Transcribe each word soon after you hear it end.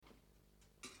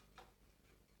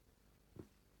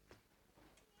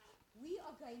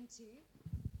going to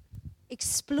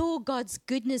explore God's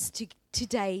goodness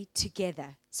today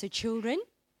together. So children,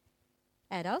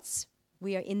 adults,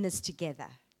 we are in this together.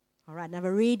 All right, and I've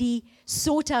already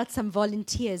sought out some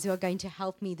volunteers who are going to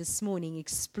help me this morning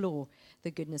explore the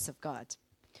goodness of God.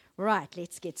 Right,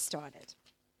 let's get started.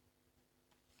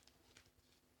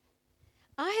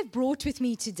 I have brought with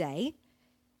me today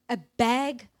a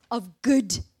bag of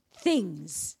good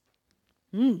things.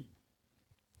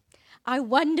 I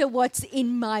wonder what's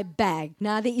in my bag.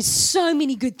 Now, there is so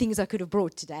many good things I could have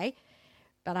brought today,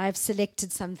 but I've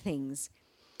selected some things.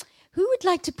 Who would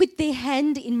like to put their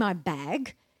hand in my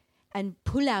bag and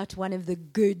pull out one of the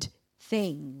good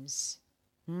things?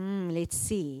 Let's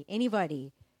see.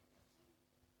 Anybody?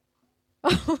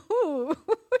 Oh,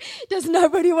 does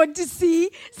nobody want to see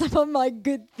some of my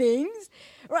good things?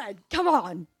 Right, come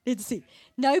on. Let's see.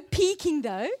 No peeking,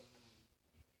 though.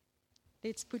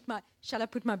 Shall I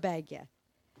put my bag here?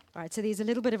 All right, so there's a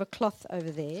little bit of a cloth over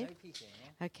there. No peeking,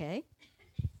 yeah? Okay.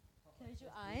 Close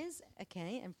your eyes.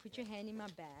 Okay, and put your hand in my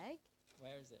bag.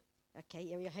 Where is it? Okay,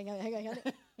 yeah, hang on.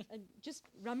 And just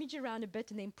rummage around a bit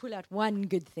and then pull out one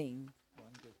good thing.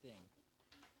 One good thing.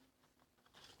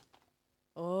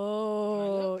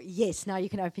 Oh, yes, now you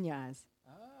can open your eyes.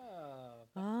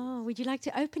 Oh, Would you like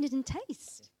to open it and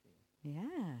taste?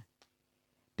 Yeah.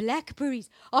 Blackberries.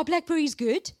 Are blackberries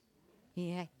good?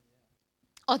 Yeah.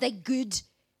 Are they good?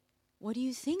 What do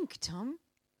you think, Tom?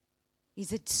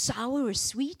 Is it sour or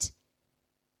sweet?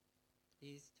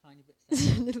 He's tiny bit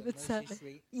sour. A little bit sour.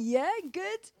 Sweet. Yeah,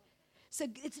 good. So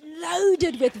it's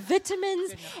loaded with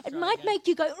vitamins. It might make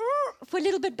you go for a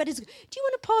little bit, but it's good. Do you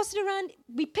want to pass it around?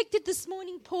 We picked it this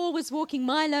morning. Paul was walking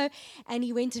Milo, and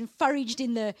he went and foraged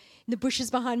in the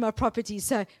bushes behind my property.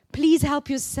 So please help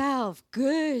yourself.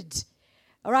 Good.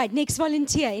 All right, next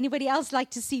volunteer. Anybody else like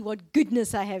to see what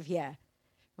goodness I have here?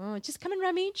 Oh, just come and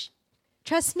rummage.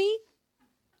 Trust me.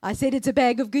 I said it's a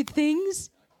bag of good things.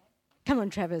 Come on,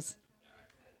 Travis.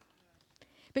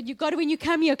 But you've got to, when you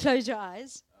come here, close your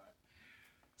eyes.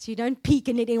 So you don't peek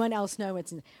and let anyone else know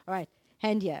what's in there. All right,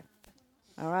 hand here.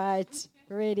 All right,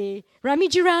 ready.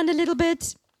 Rummage around a little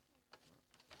bit.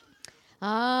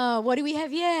 What do we have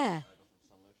here?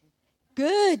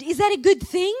 Good. Is that a good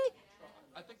thing?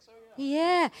 I think so,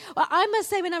 Yeah. Well, I must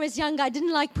say when I was younger, I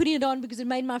didn't like putting it on because it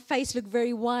made my face look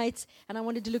very white and I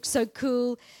wanted to look so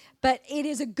cool. But it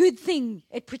is a good thing.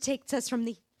 It protects us from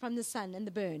the sun and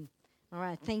the burn. All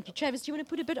right, thank you. Travis, do you want to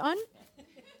put a bit on?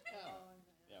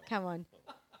 Come on.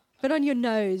 Put on your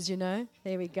nose, There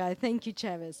we go. Thank you,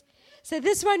 Travis. So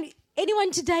this one, anyone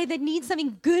today that needs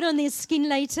something good on their skin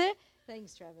later?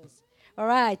 Thanks, Travis. All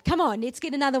right, come on. Let's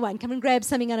get another one. Come and grab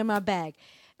something out of my bag.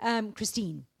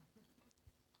 Christine.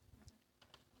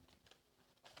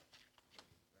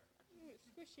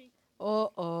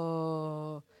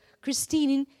 Uh-oh.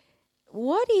 Christine,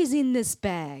 what is in this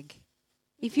bag?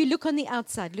 If you look on the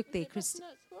outside, look there, Christine.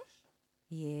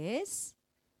 Yes.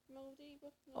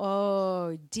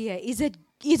 Oh dear, is it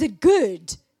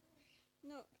good?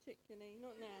 Not particularly,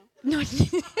 not now. Not.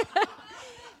 Say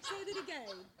that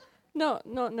again. Not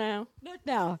now. Not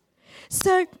now.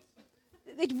 So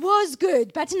it was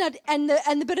good, but not. And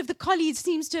the bit of the collie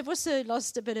seems to have also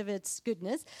lost a bit of its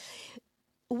goodness.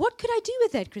 What could I do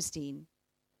with that, Christine?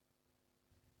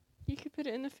 You could put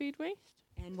it in the food waste.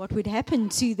 And what would happen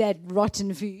to that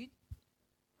rotten food?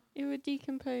 It would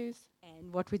decompose.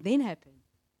 And what would then happen?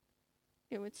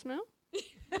 It would smell.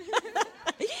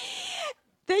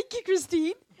 Thank you,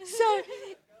 Christine. So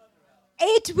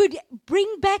it would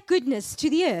bring back goodness to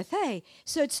the earth, hey?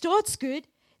 So it starts good,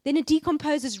 then it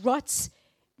decomposes, rots,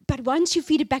 but once you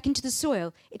feed it back into the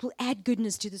soil, it will add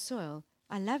goodness to the soil.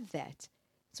 I love that.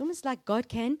 It's almost like God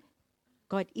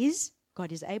is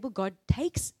able. God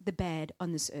takes the bad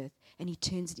on this earth and he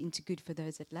turns it into good for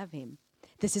those that love him.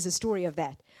 This is a story of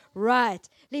that. Right.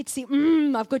 Let's see.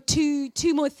 I've got two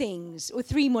more things or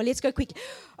three more. Let's go quickly.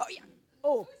 Oh, yeah.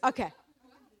 Oh, okay.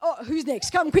 Oh, who's next?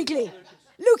 Come quickly.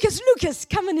 Lucas,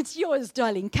 come and it's yours,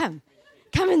 darling. Come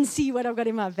and see what I've got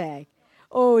in my bag.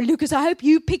 Oh, Lucas, I hope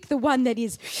you pick the one that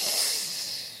is.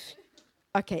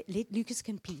 Okay, Lucas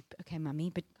can peep. Okay, Mummy,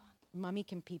 but Mummy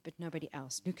can peep, but nobody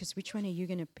else. Lucas, which one are you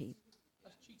going to peep?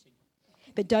 That's cheating.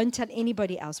 But don't tell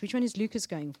anybody else. Which one is Lucas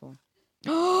going for?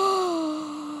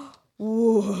 Oh,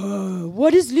 whoa.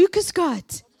 What has Lucas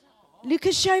got?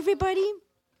 Lucas, show everybody.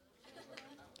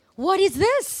 What is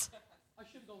this? I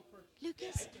should go first.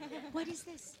 Lucas, what is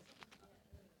this?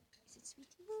 Is it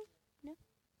Sweeties? No?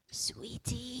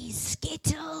 Sweeties,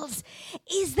 Skittles.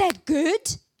 Is that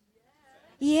good?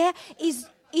 Yeah.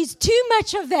 Is too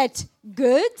much of that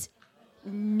good?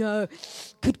 No.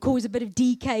 Could cause a bit of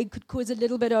decay, could cause a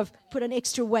little bit of put on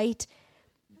extra weight.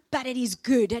 but it is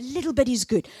good. A little bit is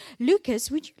good. Lucas,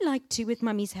 would you like to, with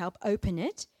Mummy's help, open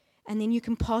it? And then you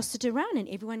can pass it around and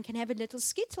everyone can have a little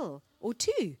skittle or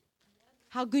two.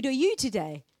 How good are you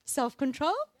today?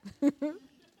 Self-control?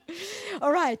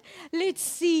 All right, let's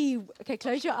see. Okay,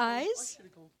 close your eyes.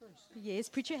 Yes,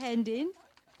 put your hand in.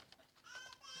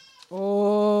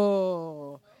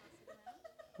 Oh,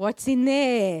 what's in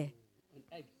there? An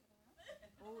egg.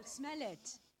 Oh, smell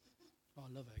it. Oh,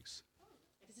 I love eggs.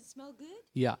 Does it smell good?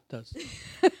 Yeah, it does.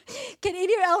 Can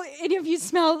any of you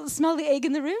smell the egg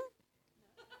in the room?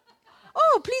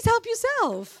 Oh, please help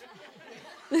yourself.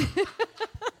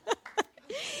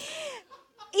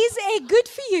 Is egg good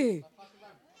for you?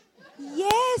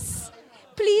 Yes.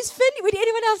 Please finish. Would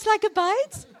anyone else like a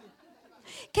bite?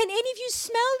 Can any of you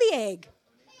smell the egg?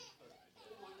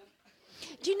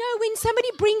 Do you know when somebody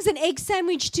brings an egg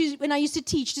sandwich to, when I used to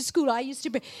teach to school, I used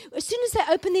to bring, as soon as they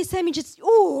open their sandwich, it's,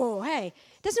 oh, hey,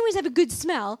 doesn't always have a good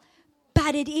smell,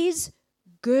 but it is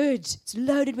good. It's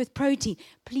loaded with protein.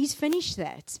 Please finish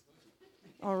that.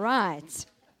 All right.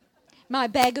 My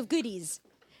bag of goodies.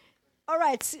 All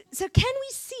right. So can we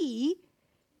see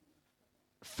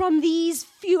from these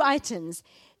few items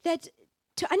that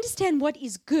to understand what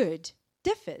is good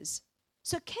differs?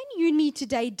 So can you and me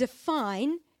today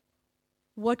define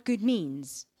what good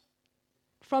means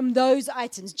from those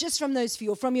items, just from those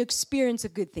few, or from your experience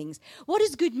of good things? What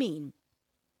does good mean?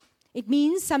 It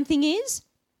means something is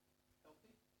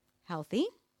healthy.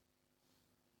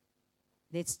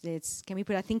 Let's can we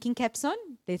put our thinking caps on?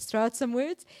 Let's throw out some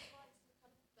words.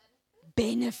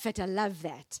 Benefit, I love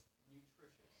that.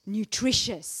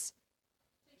 Nutritious.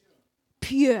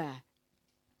 Pure.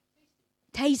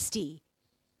 Tasty.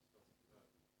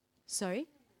 Sorry?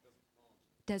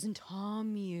 Doesn't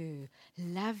harm you.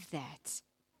 Love that.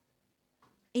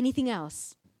 Anything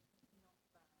else?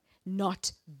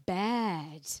 Not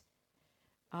bad.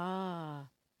 Ah.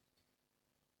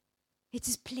 It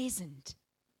is pleasant.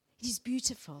 It is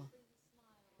beautiful.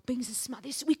 Brings a smile.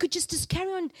 We could just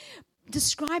carry on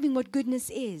describing what goodness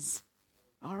is.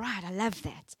 All right, I love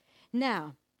that.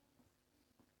 Now,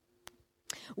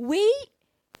 where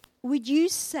would you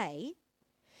say,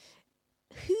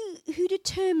 who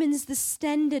determines the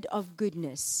standard of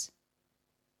goodness?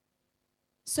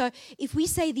 So if we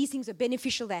say these things are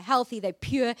beneficial, they're healthy, they're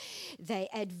pure, they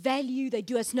add value, they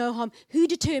do us no harm, who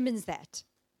determines that?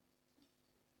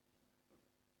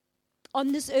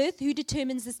 On this earth, who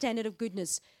determines the standard of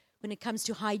goodness when it comes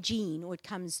to hygiene, or it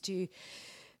comes to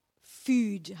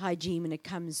food hygiene, when it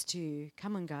comes to,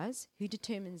 come on guys, who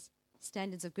determines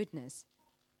standards of goodness?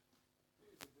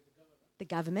 The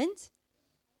government?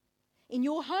 In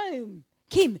your home.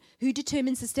 Kim, who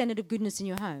determines the standard of goodness in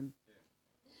your home?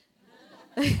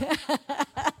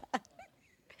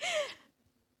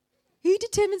 Who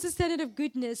determines the standard of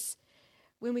goodness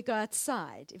when we go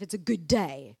outside, if it's a good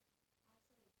day?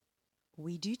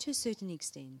 We do to a certain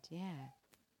extent, yeah.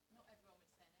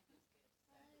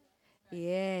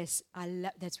 Yes,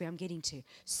 that's where I'm getting to.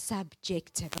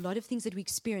 Subjective. A lot of things that we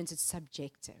experience, it's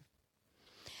subjective.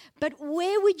 But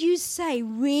where would you say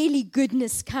really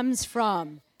goodness comes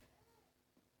from?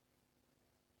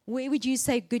 Where would you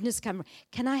say goodness comes from?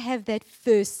 Can I have that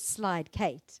first slide,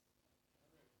 Kate?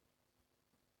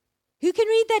 Who can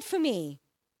read that for me?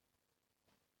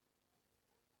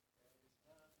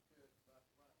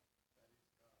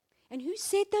 And who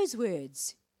said those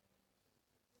words?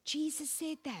 Jesus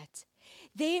said that.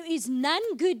 There is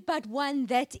none good but one,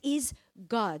 that is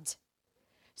God.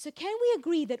 So can we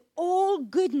agree that all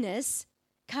goodness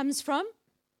comes from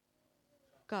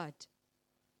God?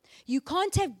 You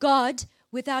can't have God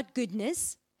without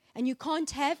goodness, and you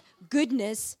can't have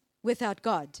goodness without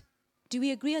God. Do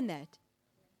we agree on that?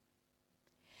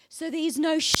 So there is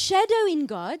no shadow in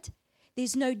God.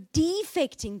 There's no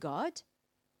defect in God.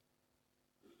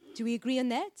 Do we agree on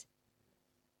that?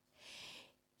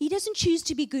 He doesn't choose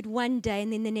to be good one day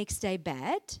and then the next day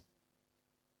bad.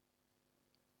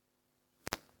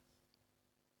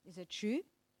 Is that true?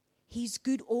 He's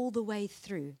good all the way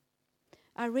through.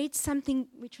 I read something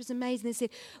which was amazing. They said,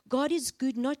 God is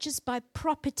good not just by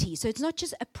property. So it's not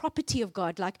just a property of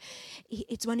God, like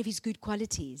it's one of his good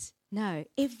qualities. No,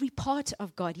 every part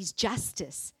of God, his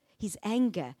justice, his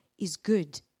anger is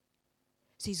good.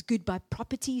 So he's good by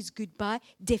property, he's good by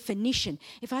definition.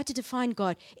 If I had to define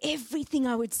God, everything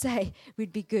I would say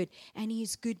would be good. And he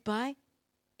is good by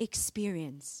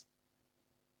experience.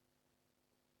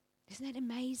 Isn't that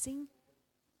amazing?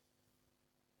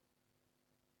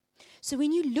 So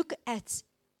when you look at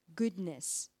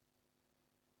goodness,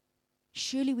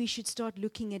 surely we should start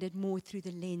looking at it more through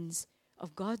the lens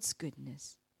of God's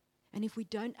goodness. And if we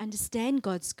don't understand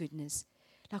God's goodness,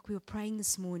 like we were praying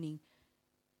this morning,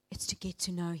 it's to get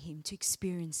to know Him, to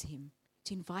experience Him,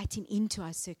 to invite Him into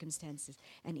our circumstances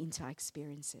and into our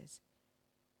experiences.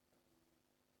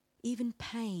 Even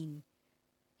pain.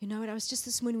 You know what? I was just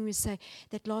this morning, we were saying,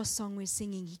 that last song we're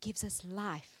singing, He gives us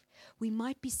life. We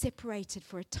might be separated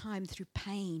for a time through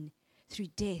pain, through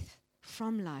death,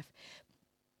 from life.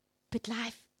 But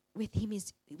life with Him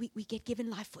is, we get given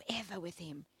life forever with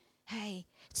Him. Hey,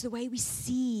 it's the way we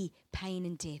see pain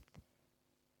and death.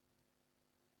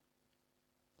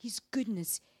 His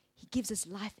goodness, He gives us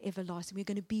life everlasting. We're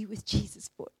going to be with Jesus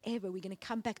forever. We're going to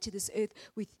come back to this earth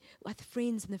with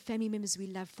friends and the family members we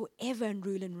love forever and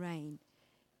rule and reign.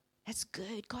 That's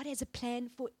good. God has a plan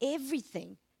for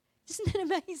everything. Isn't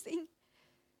that amazing?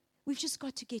 We've just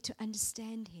got to get to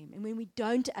understand Him. And when we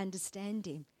don't understand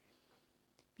Him,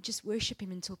 we just worship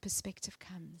Him until perspective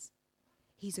comes.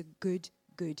 He's a good,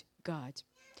 good God.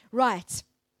 Right.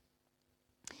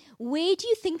 Where do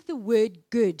you think the word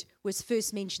good was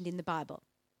first mentioned in the Bible?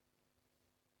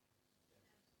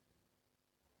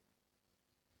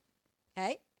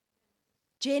 Okay.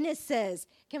 Genesis.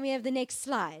 Can we have the next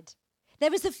slide?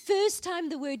 That was the first time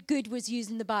the word good was used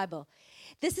in the Bible.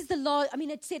 This is the law. I mean,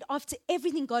 it said after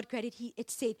everything God created, it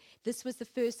said this was the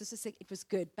first, this was it was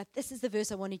good. But this is the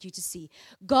verse I wanted you to see.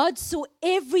 God saw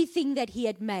everything that He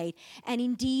had made, and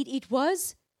indeed it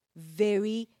was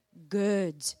very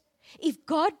good. If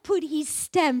God put His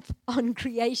stamp on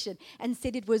creation and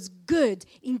said it was good,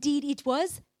 indeed it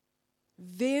was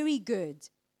very good.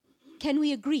 Can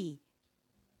we agree?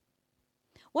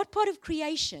 What part of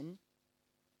creation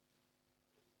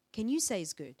can you say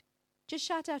is good? Just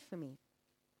shout out for me.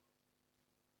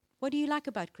 What do you like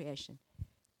about creation?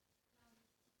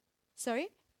 Sorry?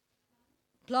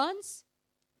 Plants?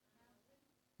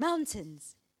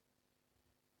 Mountains?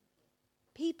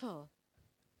 People?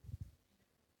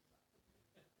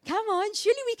 Come on,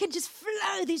 surely we can just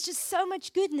flow. There's just so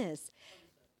much goodness.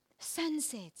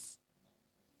 Sunsets.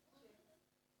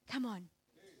 Come on.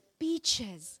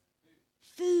 Beaches.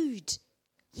 Food.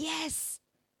 Yes.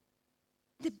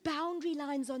 The boundary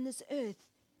lines on this earth.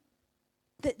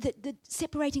 The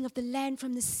separating of the land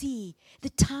from the sea. The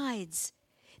tides.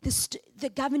 The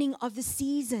governing of the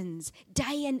seasons.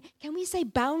 Day and... Can we say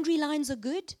boundary lines are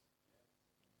good?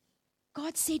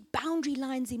 God set boundary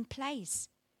lines in place.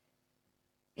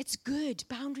 It's good.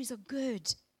 Boundaries are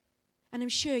good. And I'm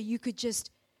sure you would just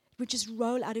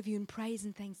roll out of you in praise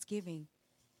and thanksgiving.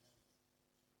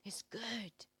 It's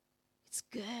good. It's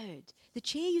good. The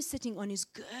chair you're sitting on is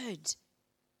good.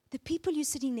 The people you're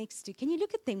sitting next to, can you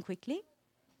look at them quickly?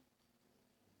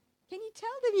 Can you tell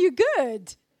them you're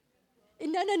good?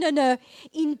 No.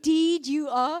 Indeed, you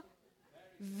are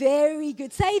very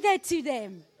good. Say that to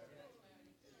them.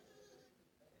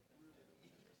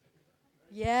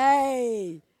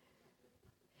 Yay.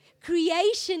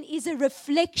 Creation is a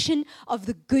reflection of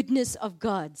the goodness of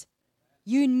God.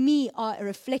 You and me are a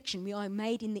reflection. We are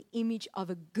made in the image of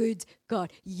a good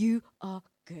God. You are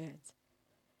good.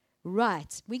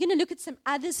 Right. We're going to look at some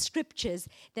other scriptures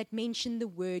that mention the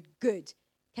word good.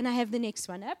 Can I have the next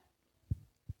one up?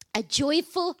 A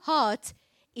joyful heart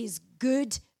is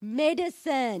good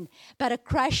medicine, but a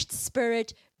crushed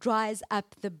spirit dries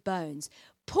up the bones.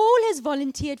 Paul has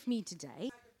volunteered for me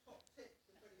today.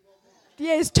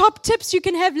 Yes, top tips you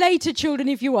can have later, children,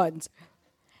 if you want.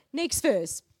 Next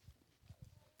verse.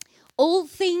 All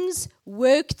things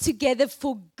work together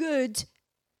for good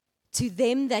to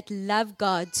them that love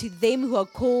God, to them who are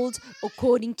called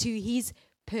according to His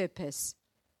purpose.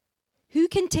 Who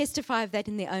can testify of that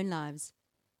in their own lives?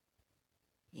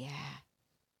 Yeah.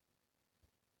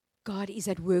 God is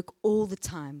at work all the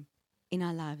time in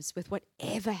our lives with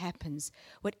whatever happens,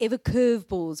 whatever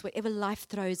curveballs, whatever life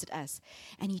throws at us,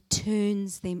 and He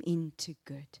turns them into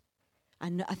good.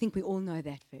 I think we all know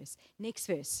that verse. Next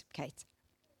verse, Kate.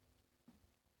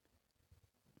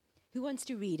 Who wants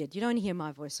to read it? You don't hear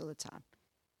my voice all the time.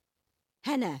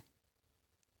 Hannah.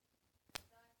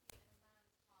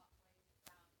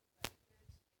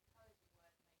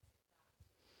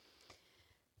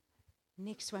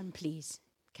 Next one, please,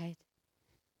 Kate.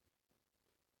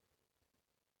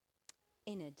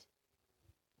 Enid. Do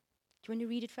you want to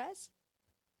read it for us?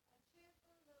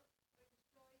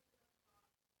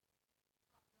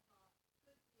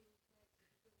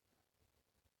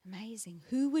 Amazing.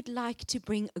 Who would like to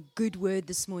bring a good word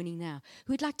this morning now?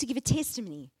 Who would like to give a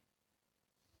testimony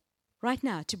right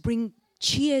now to bring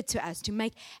cheer to us, to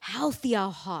make healthy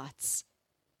our hearts?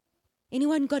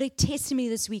 Anyone got a testimony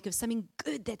this week of something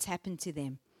good that's happened to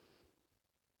them?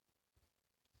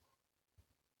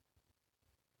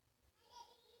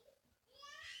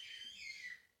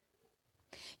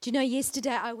 Do you know,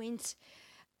 yesterday I went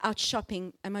out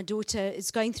shopping, and my daughter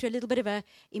is going through a little bit of a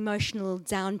emotional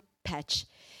down patch,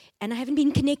 and I haven't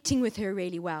been connecting with her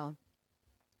really well.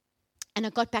 And I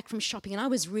got back from shopping, and I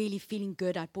was really feeling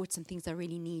good. I bought some things I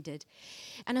really needed.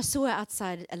 And I saw her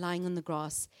outside lying on the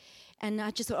grass. And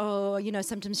I just thought,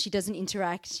 sometimes she doesn't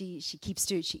interact. She keeps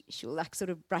to it. She'll like sort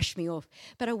of brush me off.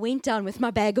 But I went down with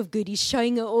my bag of goodies,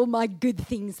 showing her all my good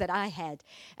things that I had.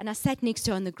 And I sat next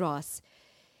to her on the grass.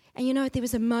 And you know what? There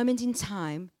was a moment in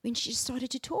time when she just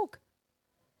started to talk.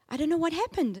 I don't know what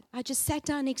happened. I just sat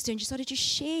down next to her, and she started to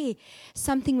share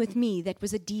something with me that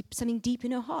was something deep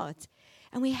in her heart.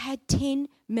 And we had 10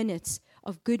 minutes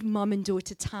of good mom and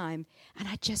daughter time, and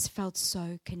I just felt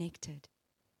so connected.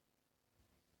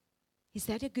 Is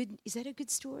that a good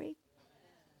story?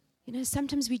 You know,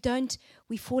 sometimes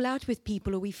we fall out with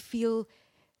people, or we feel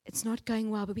it's not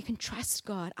going well, but we can trust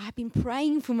God. I've been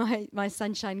praying for my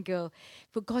sunshine girl,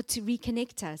 for God to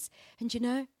reconnect us. And you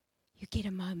know, you get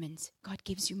a moment. God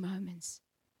gives you moments.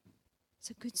 It's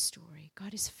a good story.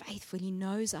 God is faithful. He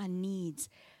knows our needs.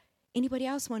 Anybody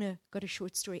else got a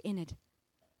short story in it?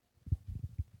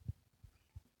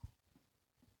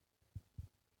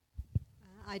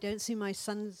 I don't see my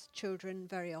son's children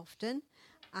very often,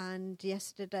 and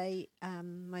yesterday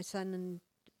my son and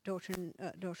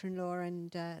daughter-in-law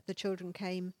and the children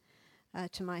came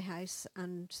to my house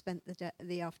and spent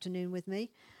the afternoon with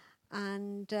me,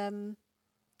 and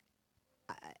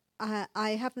I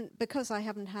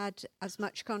haven't had as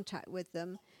much contact with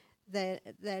them.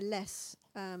 They're less.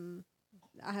 I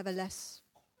have a less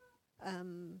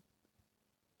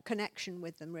connection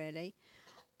with them, really.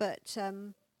 But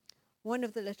one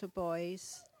of the little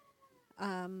boys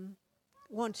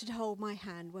wanted to hold my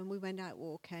hand when we went out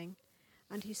walking,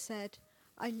 and he said,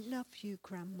 "I love you,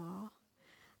 Grandma,"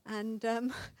 and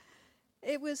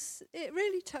it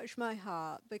really touched my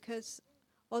heart, because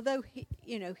although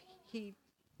he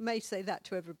may say that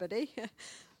to everybody,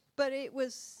 but it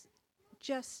was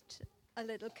just a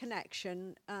little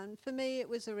connection, and for me it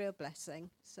was a real blessing.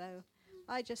 So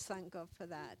I just thank God for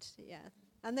that. Yeah,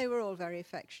 and they were all very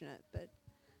affectionate, but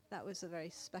that was a very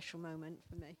special moment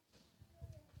for me.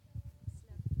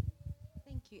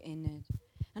 Thank you, Enid.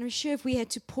 And I'm sure if we had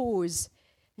to pause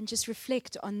and just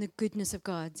reflect on the goodness of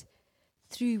God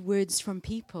through words from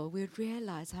people, we would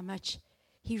realize how much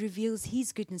He reveals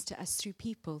His goodness to us through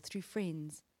people, through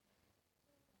friends.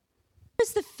 What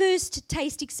was the first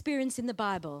taste experience in the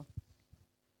Bible?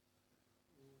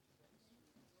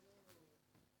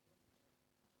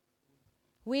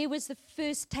 Where was the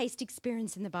first taste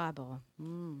experience in the Bible?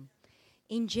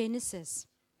 In Genesis.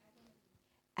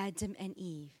 Adam and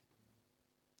Eve.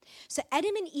 So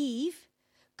Adam and Eve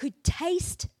could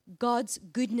taste God's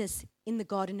goodness in the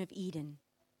Garden of Eden.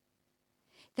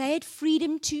 They had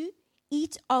freedom to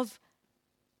eat of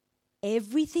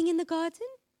everything in the garden.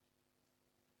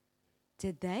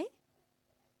 Did they?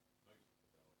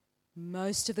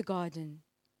 Most of the garden.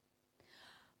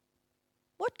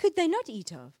 What could they not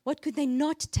eat of? What could they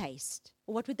not taste?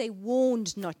 Or what were they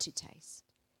warned not to taste?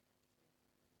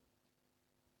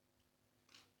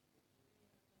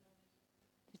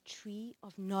 The tree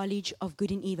of knowledge of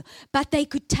good and evil. But they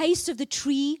could taste of the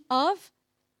tree of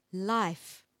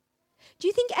life. Do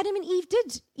you think Adam and Eve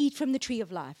did eat from the tree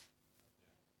of life?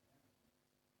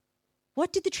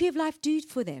 What did the tree of life do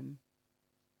for them?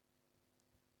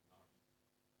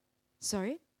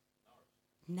 Sorry?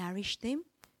 Nourished them.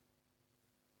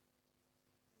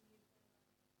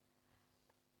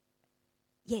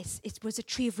 Yes, it was a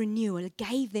tree of renewal. It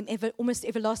gave them almost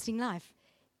everlasting life.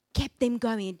 Kept them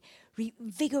going,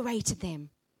 reinvigorated them.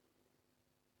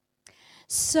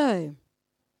 So,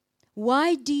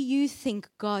 why do you think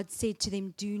God said to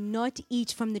them, "Do not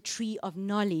eat from the tree of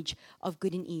knowledge of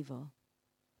good and evil"?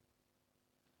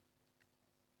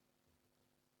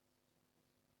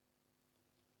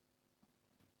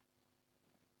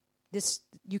 This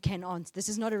you can answer. This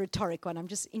is not a rhetoric one. I'm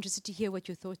just interested to hear what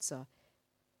your thoughts are.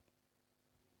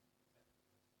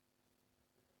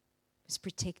 It's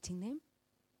protecting them.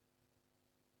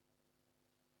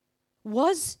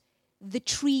 Was the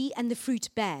tree and the fruit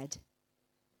bad?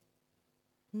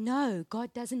 No,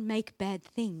 God doesn't make bad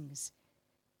things.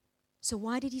 So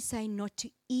why did He say not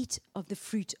to eat of the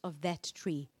fruit of that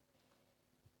tree?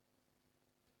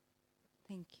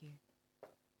 Thank you.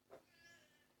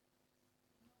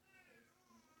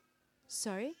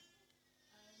 Sorry?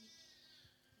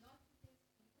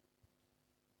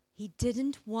 He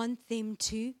didn't want them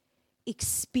to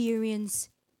experience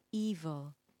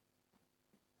evil.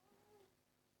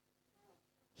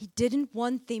 He didn't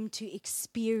want them to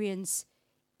experience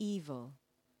evil.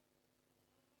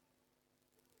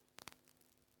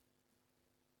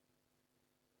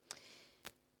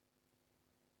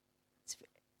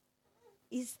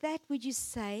 Is that, would you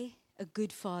say, a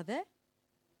good father?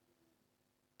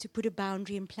 To put a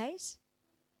boundary in place?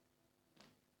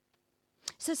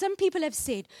 So some people have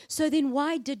said, so then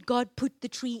why did God put the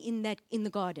tree in the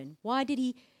garden? Why did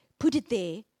he put it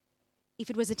there if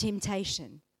it was a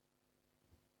temptation?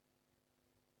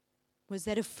 Was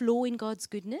that a flaw in God's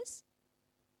goodness?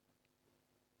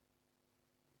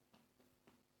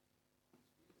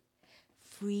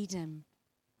 Freedom.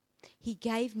 He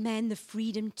gave man the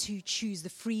freedom to choose, the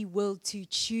free will to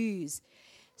choose.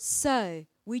 So,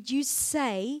 would you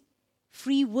say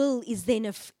free will is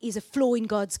then is a flaw in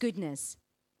God's goodness?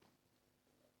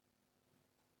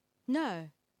 No.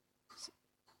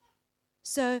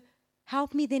 So,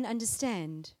 help me then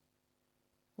understand.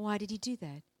 Why did he do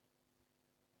that?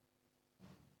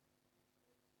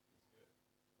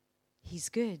 He's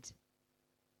good.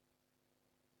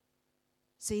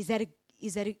 So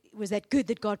was that good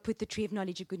that God put the tree of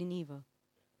knowledge of good and evil?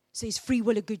 So is free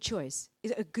will a good choice?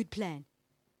 Is it a good plan?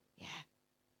 Yeah.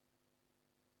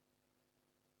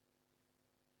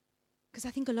 Because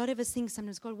I think a lot of us think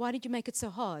sometimes, God, why did you make it so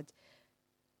hard?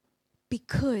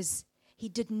 Because he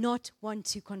did not want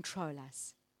to control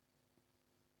us.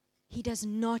 He does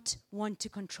not want to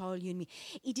control you and me.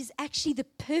 It is actually the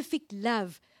perfect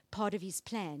love part of his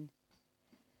plan.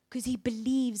 Because he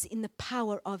believes in the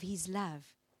power of his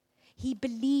love. He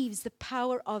believes the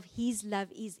power of his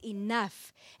love is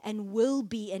enough and will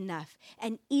be enough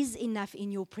and is enough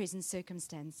in your present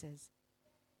circumstances.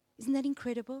 Isn't that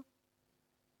incredible?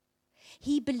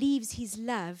 He believes his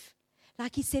love,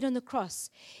 like he said on the cross,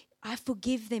 I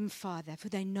forgive them, Father, for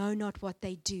they know not what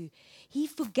they do. He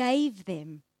forgave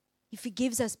them. He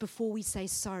forgives us before we say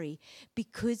sorry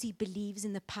because he believes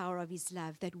in the power of his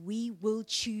love, that we will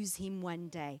choose him one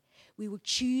day. We will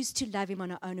choose to love him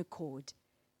on our own accord.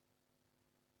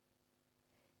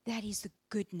 That is the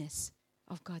goodness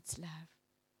of God's love.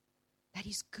 That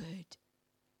is good.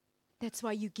 That's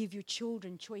why you give your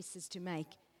children choices to make.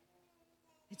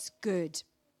 It's good.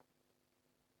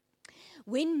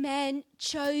 When man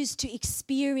chose to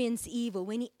experience evil,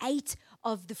 when he ate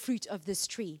of the fruit of this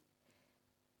tree,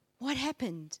 what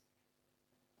happened?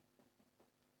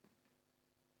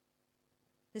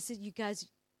 This is, you guys,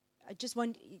 I just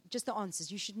want just the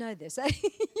answers. You should know this.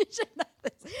 You should know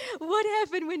this. What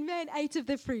happened when man ate of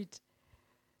the fruit?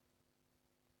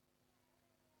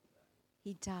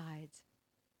 He died.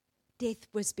 Death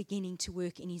was beginning to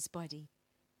work in his body.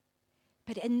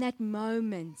 But in that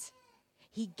moment,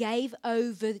 he gave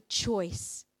over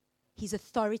choice, his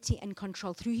authority and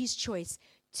control through his choice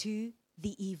to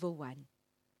the evil one.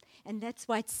 And that's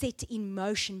why it set in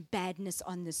motion badness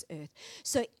on this earth.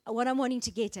 So what I'm wanting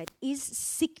to get at, is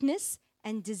sickness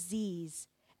and disease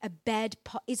a bad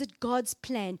part? Is it God's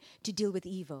plan to deal with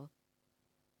evil?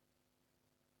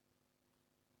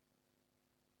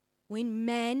 When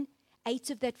man ate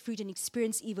of that fruit and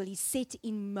experienced evil, he set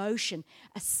in motion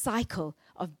a cycle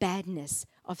of badness,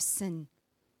 of sin.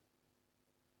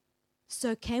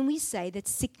 So can we say that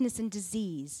sickness and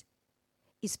disease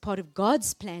is part of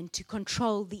God's plan to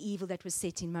control the evil that was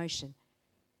set in motion?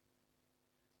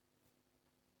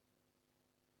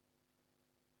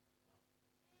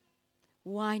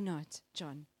 Why not,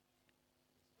 John?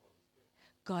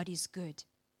 God is good.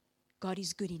 God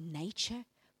is good in nature.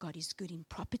 God is good in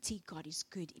property. God is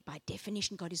good by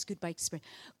definition. God is good by experience.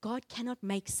 God cannot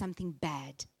make something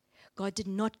bad. God did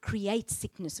not create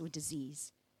sickness or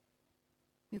disease.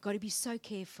 We've got to be so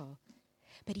careful.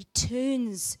 But he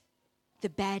turns the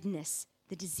badness,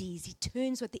 the disease. He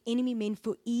turns what the enemy meant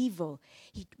for evil.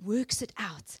 He works it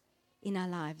out in our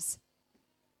lives.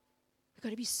 We've got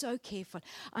to be so careful.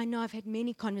 I know I've had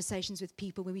many conversations with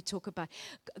people where we talk about,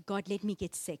 God let me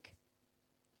get sick.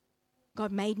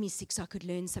 God made me sick so I could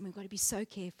learn something. We've got to be so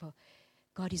careful.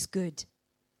 God is good.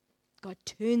 God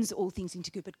turns all things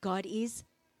into good, but God is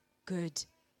good.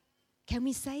 Can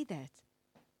we say that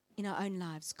in our own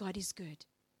lives? God is good.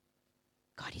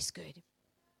 God is good.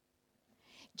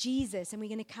 Jesus, and we're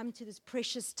going to come to this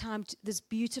precious time, this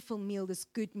beautiful meal, this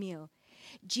good meal.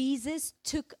 Jesus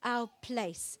took our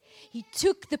place. He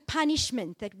took the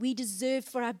punishment that we deserve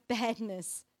for our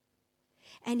badness.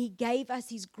 And he gave us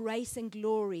his grace and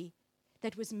glory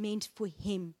that was meant for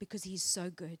him because he's so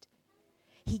good.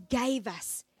 He gave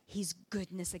us his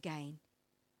goodness again.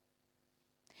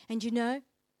 And you know,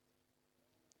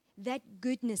 that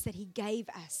goodness that he gave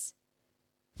us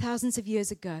thousands of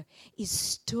years ago is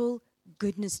still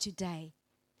goodness today.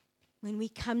 When we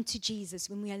come to Jesus,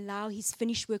 when we allow his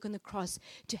finished work on the cross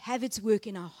to have its work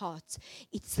in our hearts,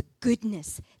 it's the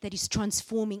goodness that is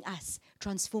transforming us,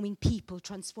 transforming people,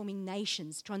 transforming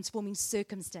nations, transforming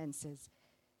circumstances.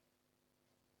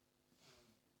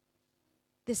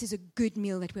 This is a good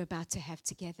meal that we're about to have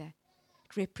together.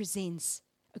 It represents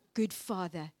a good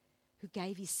Father who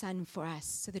gave his Son for us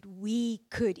so that we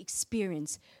could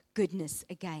experience goodness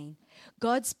again.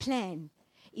 God's plan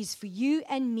is for you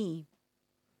and me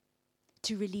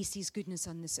to release his goodness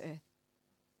on this earth.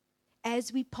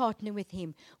 As we partner with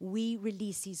him, we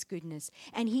release his goodness.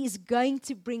 And he is going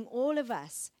to bring all of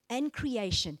us and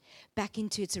creation back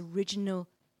into its original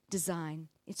design,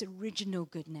 its original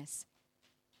goodness.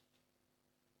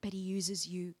 But he uses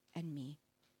you and me.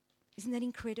 Isn't that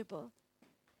incredible?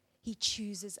 He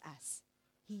chooses us.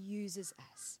 He uses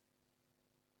us.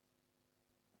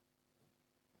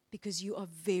 Because you are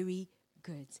very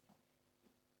good.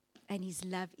 And his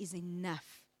love is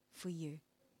enough for you.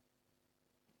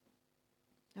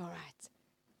 All right.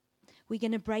 We're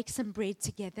going to break some bread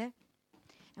together.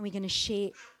 And we're going to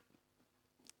share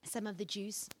some of the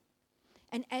juice.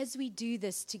 And as we do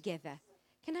this together,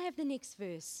 can I have the next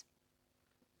verse?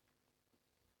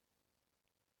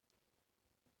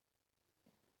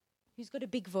 Who's got a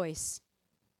big voice?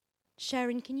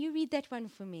 Sharon, can you read that one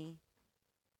for me?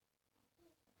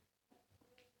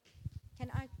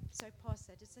 So pass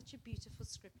that. It's such a beautiful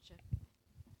scripture.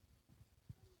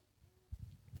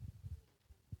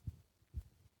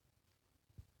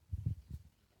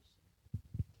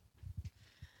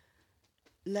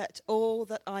 Let all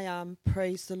that I am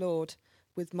praise the Lord.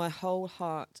 With my whole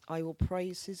heart I will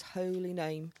praise his holy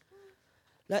name.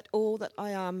 Let all that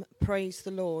I am praise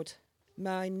the Lord.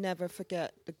 May I never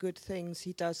forget the good things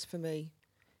he does for me.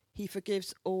 He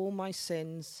forgives all my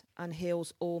sins and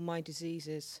heals all my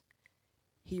diseases.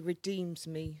 He redeems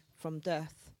me from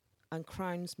death and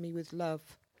crowns me with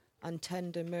love and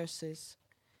tender mercies.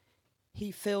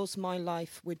 He fills my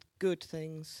life with good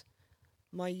things.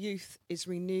 My youth is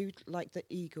renewed like the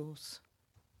eagles.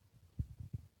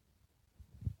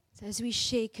 So as we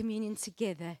share communion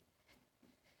together,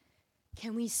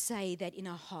 can we say that in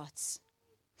our hearts?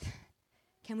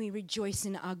 Can we rejoice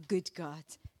in our good God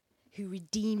who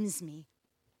redeems me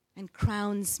and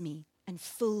crowns me and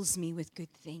fills me with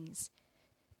good things?